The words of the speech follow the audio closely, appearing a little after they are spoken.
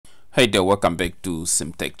Hey there, welcome back to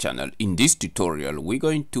CMTEQ channel. In this tutorial, we're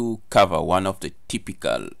going to cover one of the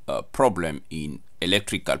typical problem in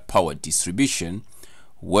electrical power distribution,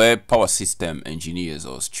 where power system engineers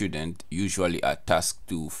or students usually are tasked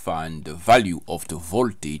to find the value of the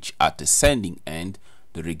voltage at the sending end,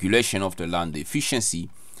 the regulation of the line, the efficiency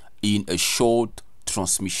in a short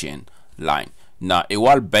transmission line. Now, a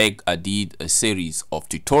while back, I did a series of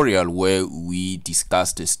tutorial where we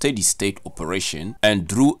discussed the steady state operation and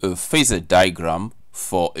drew a phasor diagram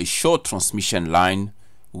for a short transmission line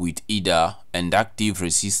with either inductive,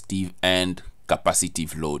 resistive, and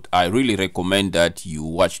capacitive load. I really recommend that you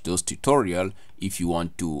watch those tutorials if you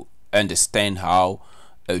want to understand how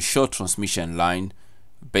a short transmission line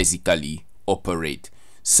basically operates.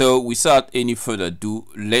 So without any further ado,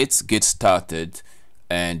 let's get started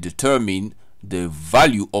and determine the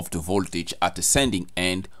value of the voltage at the sending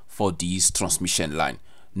end for this transmission line.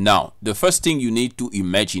 Now, the first thing you need to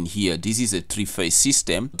imagine here, this is a three-phase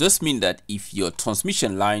system. This means that if your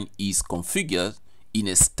transmission line is configured in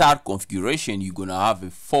a star configuration, you're gonna have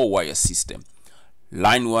a four-wire system: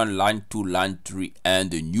 line 1, line 2, line 3,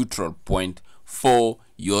 and the neutral point for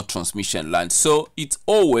your transmission line. So it's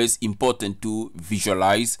always important to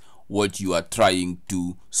visualize what you are trying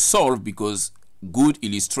to solve, because good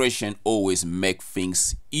illustration always make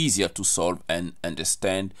things easier to solve and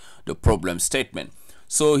understand the problem statement.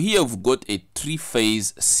 So here we've got a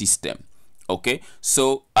three-phase system. Okay,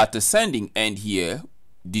 so at the sending end here,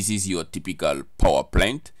 this is your typical power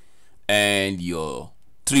plant and your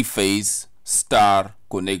three-phase star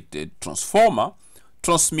connected transformer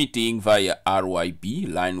transmitting via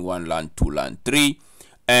RYB, line 1, line 2, line 3.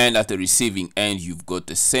 And at the receiving end, you've got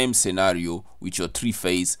the same scenario with your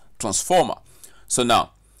three-phase transformer. So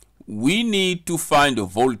now we need to find the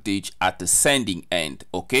voltage at the sending end.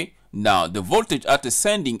 Okay, now the voltage at the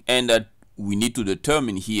sending end that we need to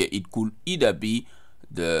determine here, it could either be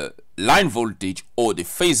the line voltage or the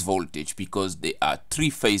phase voltage, because there are three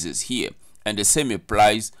phases here, and the same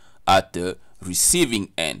applies at the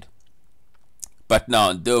receiving end. But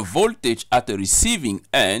now the voltage at the receiving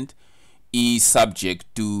end is subject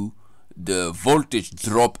to the voltage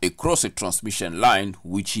drop across a transmission line,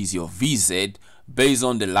 which is your VZ, based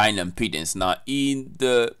on the line impedance. Now in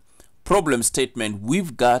the problem statement,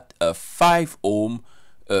 we've got a 5 ohm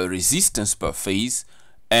resistance per phase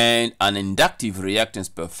and an inductive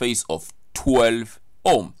reactance per phase of 12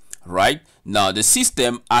 ohm. Right now, the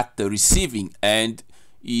system at the receiving end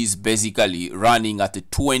is basically running at a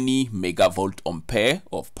 20 megavolt ampere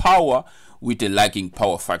of power with a lagging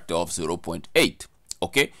power factor of 0.8.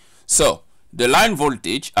 Okay, so the line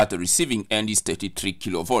voltage at the receiving end is 33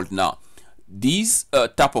 kilovolt. Now these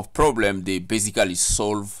type of problem, they basically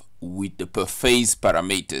solve with the per phase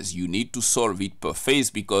parameters. You need to solve it per phase,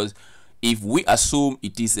 because if we assume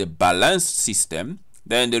it is a balanced system,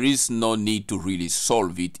 then there is no need to really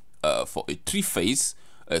solve it for a three-phase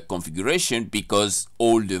configuration, because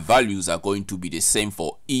all the values are going to be the same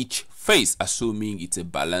for each phase, assuming it's a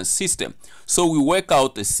balanced system. So we work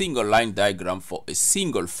out a single line diagram for a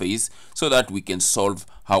single phase so that we can solve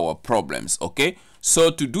our problems. Okay,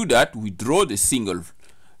 so to do that, we draw the single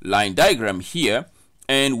line diagram here,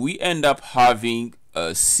 and we end up having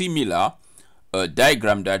a similar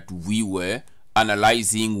diagram that we were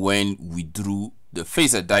analyzing when we drew the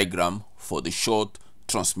phasor diagram for the short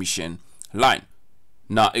transmission line.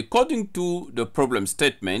 Now, according to the problem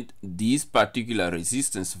statement, this particular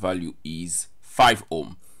resistance value is 5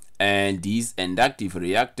 ohm, and this inductive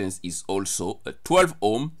reactance is also a 12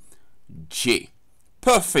 ohm J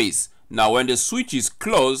per phase. Now, when the switch is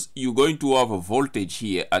closed, you're going to have a voltage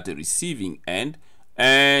here at the receiving end,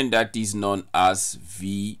 and that is known as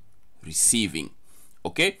V receiving.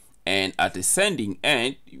 Okay, and at the sending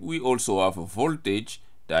end, we also have a voltage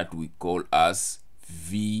that we call as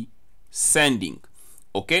V sending.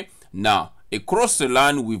 Okay, now across the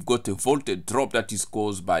line, we've got a voltage drop that is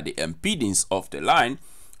caused by the impedance of the line,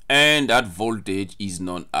 and that voltage is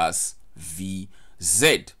known as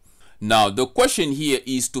VZ. Now the question here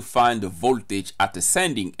is to find the voltage at the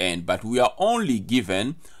sending end, but we are only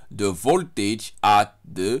given the voltage at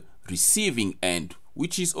the receiving end,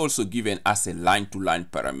 which is also given as a line-to-line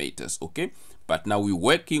parameters. Okay, but now we're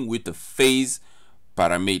working with the phase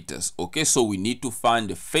parameters. Okay, so we need to find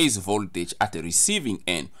the phase voltage at the receiving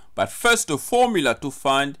end. But first, the formula to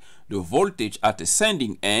find the voltage at the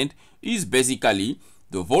sending end is basically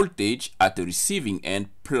the voltage at the receiving end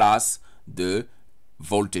plus the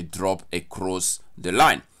voltage drop across the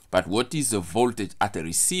line. But what is the voltage at the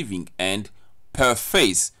receiving end per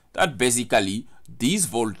phase? That basically this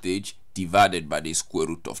voltage divided by the square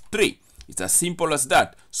root of 3. It's as simple as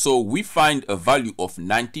that. So we find a value of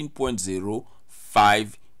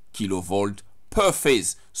 19.05 kilovolt per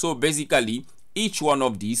phase. So basically each one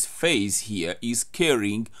of these phase here is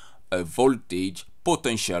carrying a voltage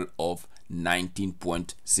potential of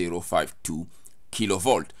 19.052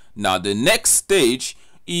 kilovolt. Now the next stage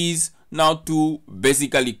is now to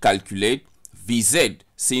basically calculate Vz.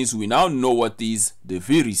 Since we now know what is the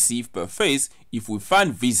V received per phase, if we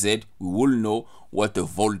find Vz, we will know what the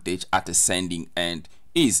voltage at the sending end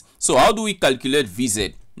is. So how do we calculate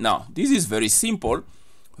Vz? Now this is very simple.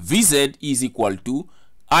 Vz is equal to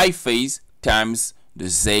I phase times the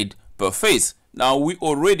Z per phase. Now we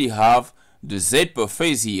already have the Z per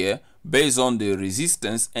phase here. Based on the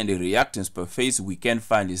resistance and the reactance per phase, we can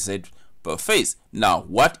find the Z per phase. Now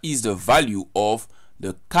what is the value of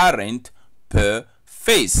the current per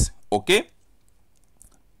phase? Okay,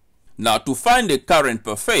 now to find the current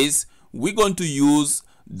per phase, we're going to use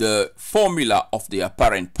the formula of the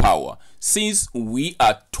apparent power. Since we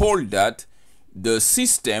are told that the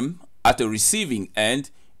system at the receiving end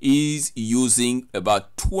is using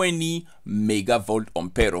about 20 megavolt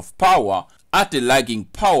ampere of power at a lagging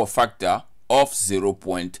power factor of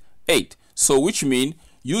 0.8. So which means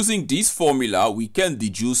using this formula we can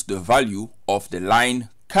deduce the value of the line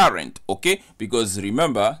current, okay, because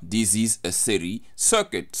remember this is a series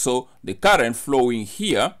circuit. So the current flowing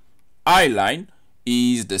here, I line,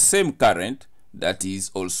 is the same current that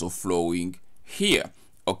is also flowing here.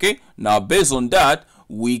 Okay, now based on that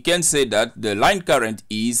we can say that the line current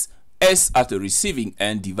is S at the receiving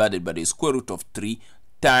end divided by the square root of 3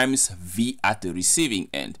 times V at the receiving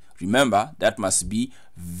end. Remember that must be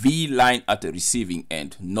V line at the receiving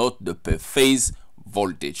end, not the per phase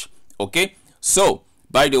voltage. Okay, so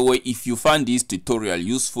by the way, if you find this tutorial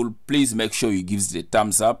useful, please make sure you give it a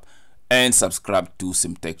thumbs up and subscribe to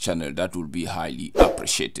CMTEQ channel. That will be highly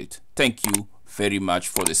appreciated. Thank you very much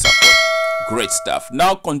for the support. Great stuff.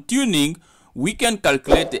 Now continuing, we can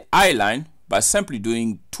calculate the I line by simply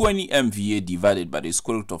doing 20 MVA divided by the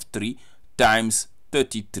square root of 3 times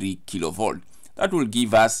 33 kilovolt. That will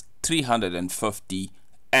give us 350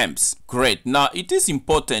 amps. Great. Now it is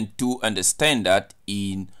important to understand that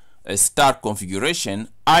in a star configuration,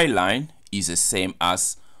 I line is the same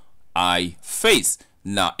as I phase.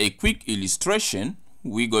 Now a quick illustration,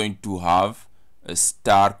 we're going to have a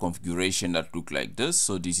star configuration that look like this.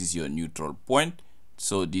 So this is your neutral point.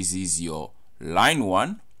 So this is your line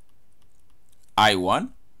 1, I1,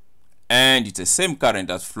 and it's the same current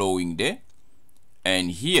that's flowing there.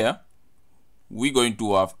 And here we're going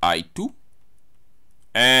to have I2,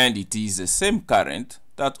 and it is the same current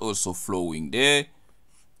that's also flowing there.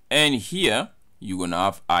 And here you're gonna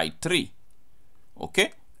have I3,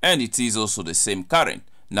 okay, and it is also the same current.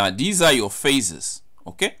 Now these are your phases,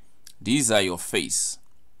 okay, these are your phase,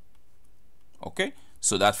 okay,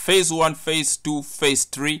 so that phase 1, phase 2, phase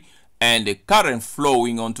 3, and the current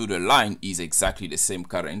flowing onto the line is exactly the same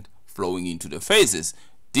current flowing into the phases.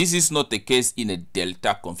 This is not the case in a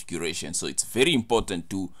delta configuration, so it's very important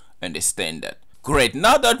to understand that. Great.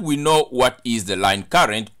 Now that we know what is the line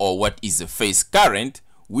current or what is the phase current,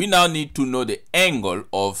 we now need to know the angle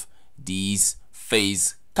of these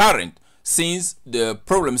phase current. Since the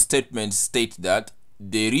problem statement states that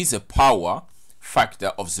there is a power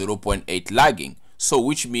factor of 0.8 lagging, so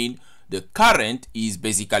which means the current is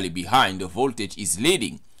basically behind, the voltage is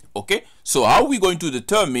leading. Okay, so how are we going to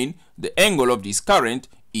determine the angle of this current?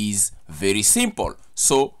 Is very simple.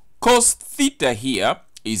 So cos theta here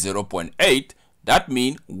is 0.8. That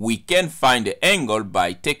means we can find the angle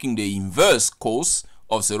by taking the inverse cos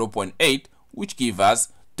of 0.8, which gives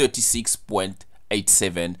us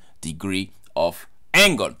 36.87 degree of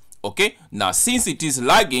angle. Okay, now since it is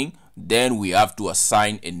lagging, then we have to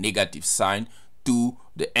assign a negative sign to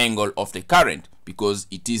the angle of the current because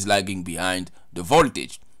it is lagging behind the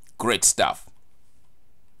voltage. Great stuff.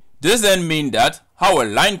 Does then mean that our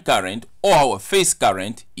line current or our phase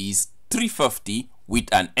current is 350 with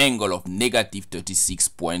an angle of negative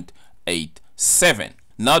 36.87.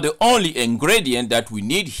 Now the only ingredient that we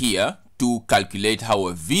need here to calculate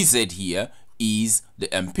our VZ here is the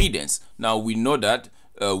impedance. Now we know that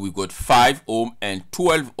we got 5 ohm and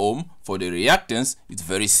 12 ohm for the reactance. It's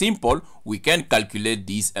very simple. We can calculate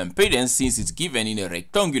this impedance since it's given in a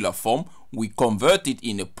rectangular form. We convert it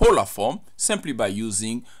in a polar form simply by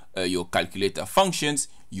using your calculator functions.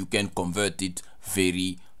 You can convert it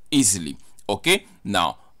very easily. Okay,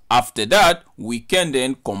 now after that we can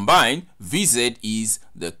then combine VZ is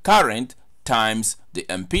the current times the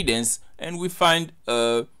impedance, and we find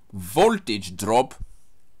a voltage drop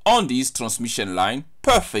on this transmission line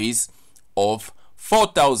per phase of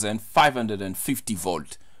 4,550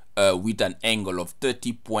 volt. with an angle of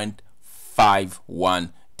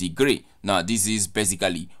 30.51 degree. Now this is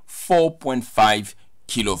basically 4.5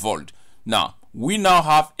 kilovolt. Now we now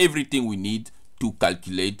have everything we need to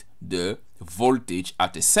calculate the voltage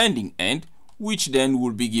at the sending end, which then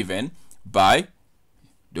will be given by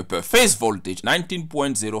the per phase voltage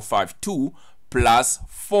 19.052 plus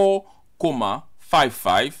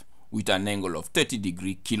 4.55 with an angle of 30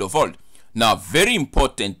 degree kilovolt. Now very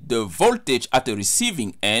important, the voltage at the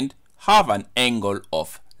receiving end have an angle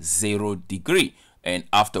of 0 degree, and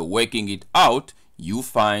after working it out you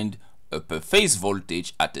find a per phase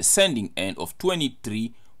voltage at the sending end of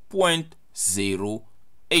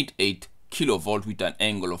 23.088 kilovolt with an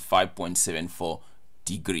angle of 5.74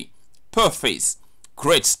 degree per phase.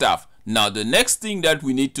 Great stuff. Now the next thing that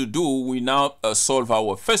we need to do, we now solve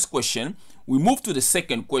our first question. We move to the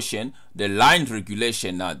second question, the line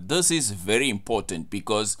regulation. Now this is very important,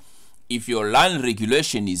 because if your line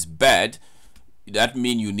regulation is bad, that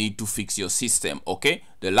means you need to fix your system. Okay,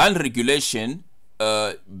 the line regulation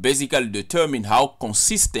basically determine how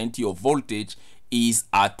consistent your voltage is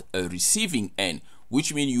at a receiving end,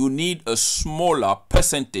 which means you need a smaller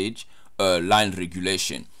percentage line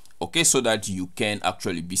regulation, okay, so that you can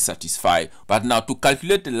actually be satisfied. But now to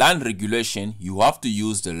calculate the line regulation, you have to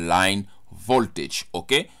use the line voltage.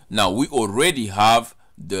 Okay, now we already have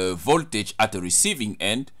the voltage at the receiving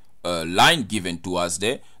end line given to us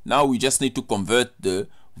there. Now we just need to convert the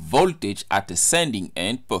voltage at the sending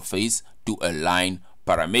end per phase to a line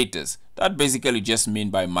parameters. That basically just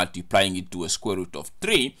mean by multiplying it to a square root of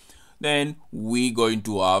 3, then we're going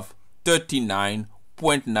to have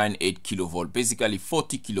 39.98 kilovolt, basically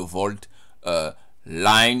 40 kilovolt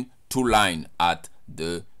line to line at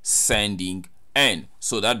the sending end.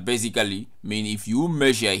 So that basically mean if you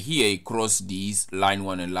measure here across these line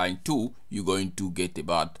 1 and line 2, you're going to get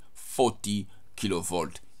about 40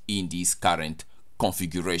 kilovolt in this current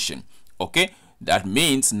configuration. Okay, that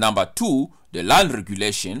means number 2, the line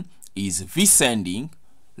regulation is V sending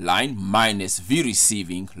line minus V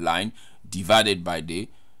receiving line divided by the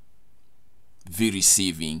V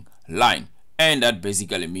receiving line, and that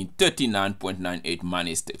basically means 39.98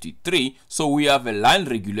 minus 33. So we have a line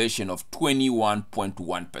regulation of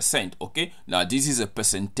 21.1%. okay, now this is a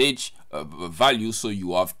percentage value, so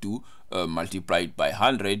you have to multiply it by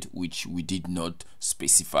 100, which we did not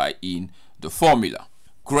specify in the formula.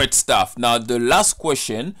 Great stuff. Now the last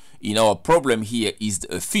question in our problem here is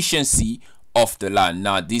the efficiency of the line.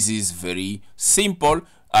 Now this is very simple.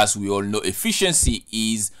 As we all know, efficiency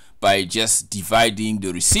is by just dividing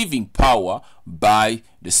the receiving power by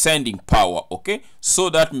the sending power. Okay,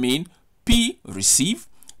 so that means P receive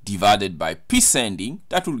divided by P sending.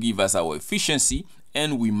 That will give us our efficiency,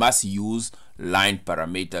 and we must use line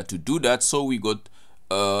parameter to do that. So we got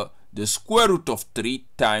the square root of 3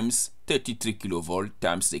 times 33 kilovolt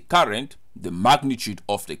times the current, the magnitude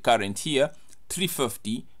of the current here,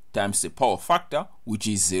 350 times the power factor, which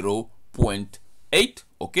is 0.8.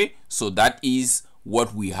 okay, so that is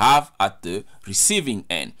what we have at the receiving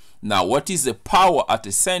end. Now what is the power at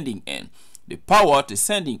the sending end? The power at the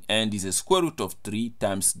sending end is a square root of 3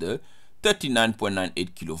 times the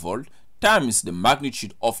 39.98 kilovolt times the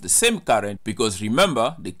magnitude of the same current, because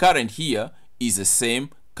remember the current here is the same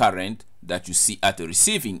current that you see at the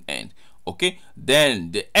receiving end. Okay,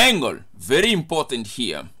 then the angle, very important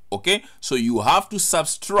here. Okay, so you have to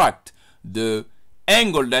subtract the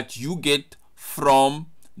angle that you get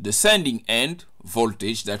from the sending end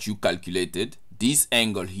voltage that you calculated, this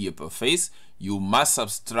angle here per phase. You must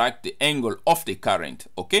subtract the angle of the current,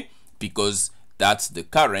 okay, because that's the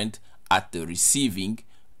current at the receiving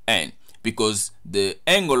end, because the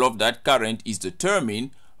angle of that current is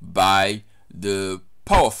determined by the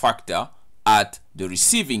power factor at the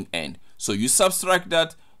receiving end. So you subtract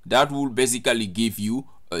that, that will basically give you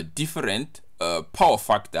a different power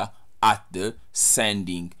factor at the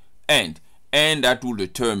sending end, and that will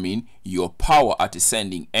determine your power at the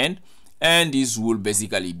sending end, and this will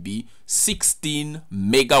basically be 16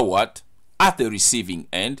 megawatt at the receiving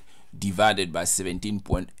end divided by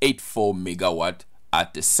 17.84 megawatt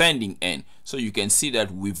at the sending end. So you can see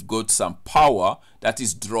that we've got some power that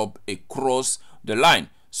is dropped across the line.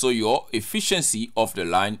 So your efficiency of the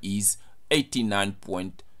line is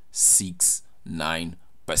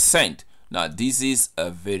 89.69%. Now this is a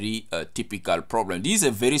very typical problem. This is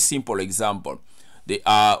a very simple example. There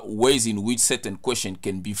are ways in which certain question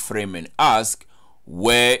can be framed and asked,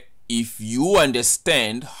 where if you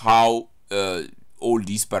understand how all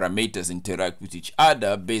these parameters interact with each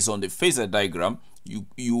other based on the phasor diagram, you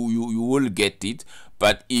will get it.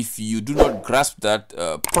 But if you do not grasp that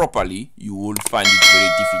properly, you will find it very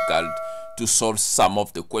difficult to solve some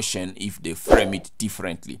of the question if they frame it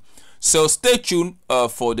differently. So stay tuned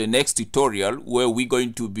for the next tutorial, where we're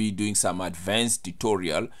going to be doing some advanced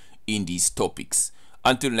tutorial in these topics.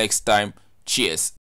 Until next time, cheers.